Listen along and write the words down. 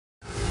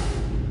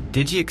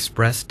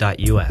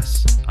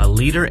DigiExpress.us, a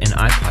leader in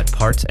iPod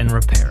parts and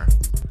repair,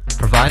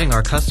 providing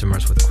our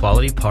customers with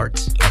quality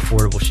parts,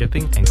 affordable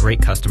shipping, and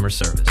great customer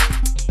service.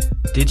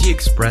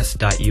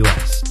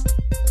 DigiExpress.us.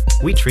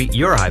 We treat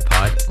your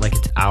iPod like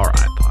it's our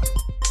iPod.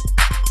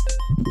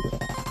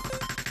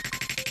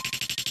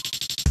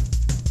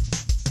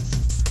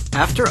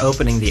 After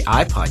opening the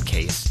iPod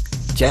case,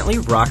 gently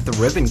rock the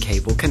ribbon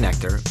cable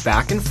connector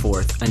back and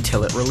forth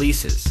until it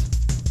releases.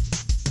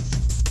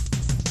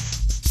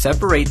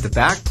 Separate the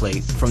back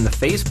plate from the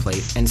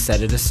faceplate and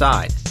set it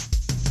aside.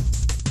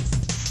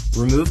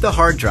 Remove the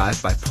hard drive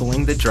by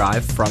pulling the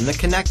drive from the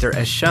connector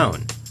as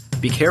shown.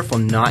 Be careful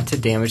not to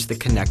damage the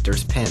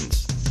connector's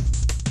pins.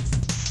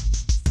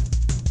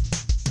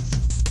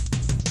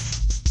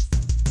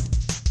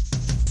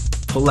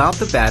 Pull out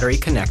the battery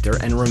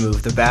connector and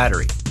remove the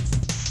battery.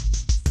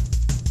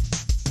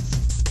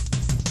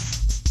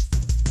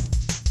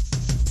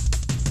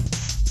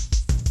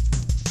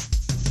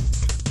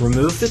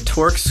 Remove the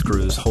Torx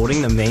screws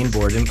holding the main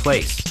board in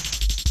place.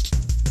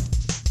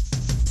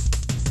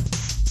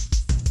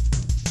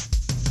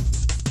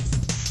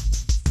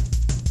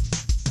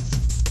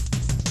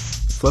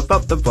 Flip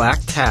up the black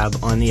tab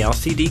on the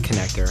LCD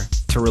connector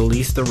to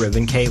release the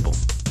ribbon cable.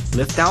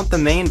 Lift out the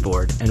main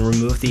board and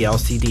remove the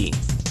LCD.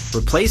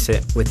 Replace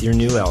it with your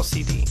new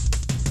LCD.